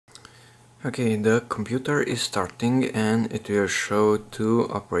Okay, the computer is starting and it will show two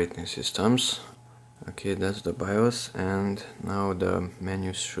operating systems. Okay, that's the BIOS, and now the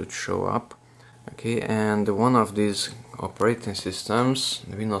menus should show up. Okay, and one of these operating systems,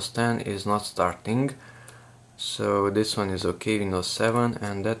 Windows 10, is not starting. So this one is okay, Windows 7,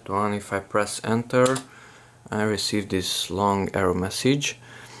 and that one, if I press enter, I receive this long error message.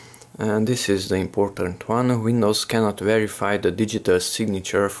 And this is the important one: Windows cannot verify the digital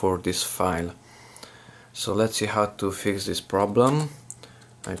signature for this file. So let's see how to fix this problem.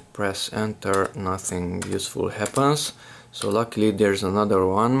 I press enter, nothing useful happens. So luckily there's another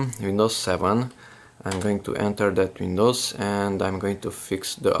one, Windows 7. I'm going to enter that Windows and I'm going to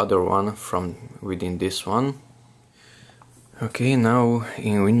fix the other one from within this one. Okay, now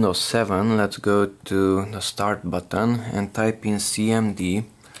in Windows 7 let's go to the start button and type in cmd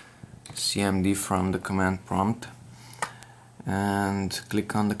from the command prompt and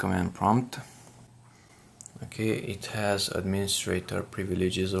click on the command prompt. Okay, it has administrator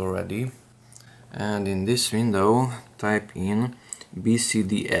privileges already, and in this window type in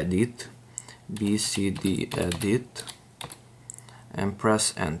bcdedit and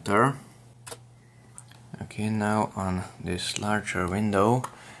press enter. Okay, now on this larger window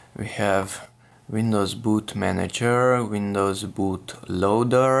we have Windows Boot Manager, Windows Boot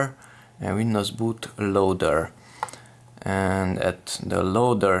Loader and Windows Boot Loader, and at the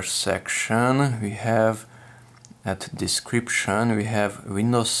loader section we have, at description we have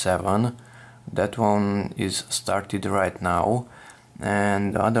Windows 7. That one is started right now,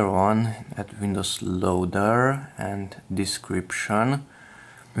 and the other one at Windows Loader and description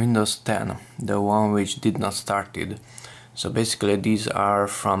Windows 10, the one which did not started. So basically these are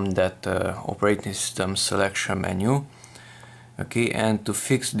from that operating system selection menu. Okay, and to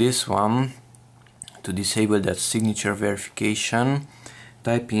fix this one, to disable that signature verification,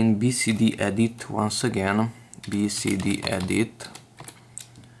 type in bcdedit once again, bcdedit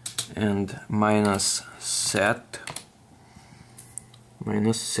and -set,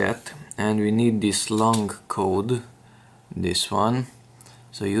 and we need this long code, this one.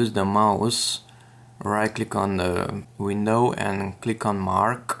 So use the mouse, right click on the window and click on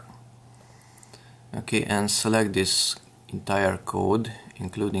mark. Okay, and select this entire code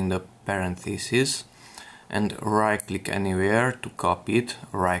including the parentheses and right click anywhere to copy it,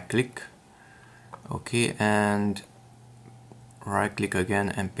 right click. Okay, and right click again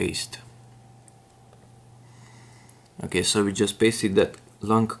and paste. Okay, so we just pasted that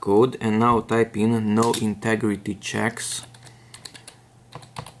long code, and now type in nointegritychecks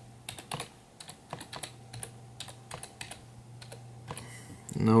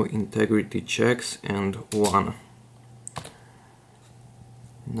and 1.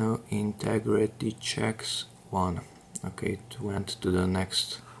 Nointegritychecks 1. Okay, it went to the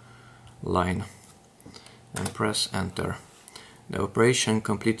next line, and press enter. The operation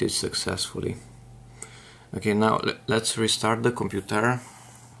completed successfully. Okay, now let's restart the computer.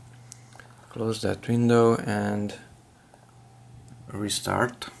 Close that window and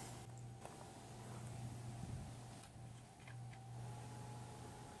restart.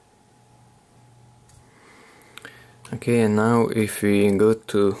 Okay, and now if we go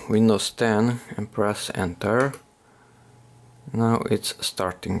to Windows 10 and press enter, now it's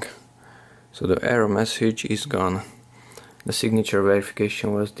starting. So the error message is gone. The signature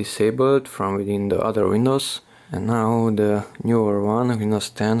verification was disabled from within the other Windows, and now the newer one, Windows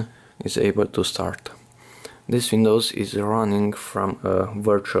 10, is able to start. This Windows is running from a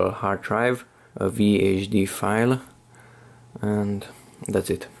virtual hard drive, a VHD file, and that's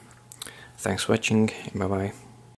it. Thanks for watching, bye bye.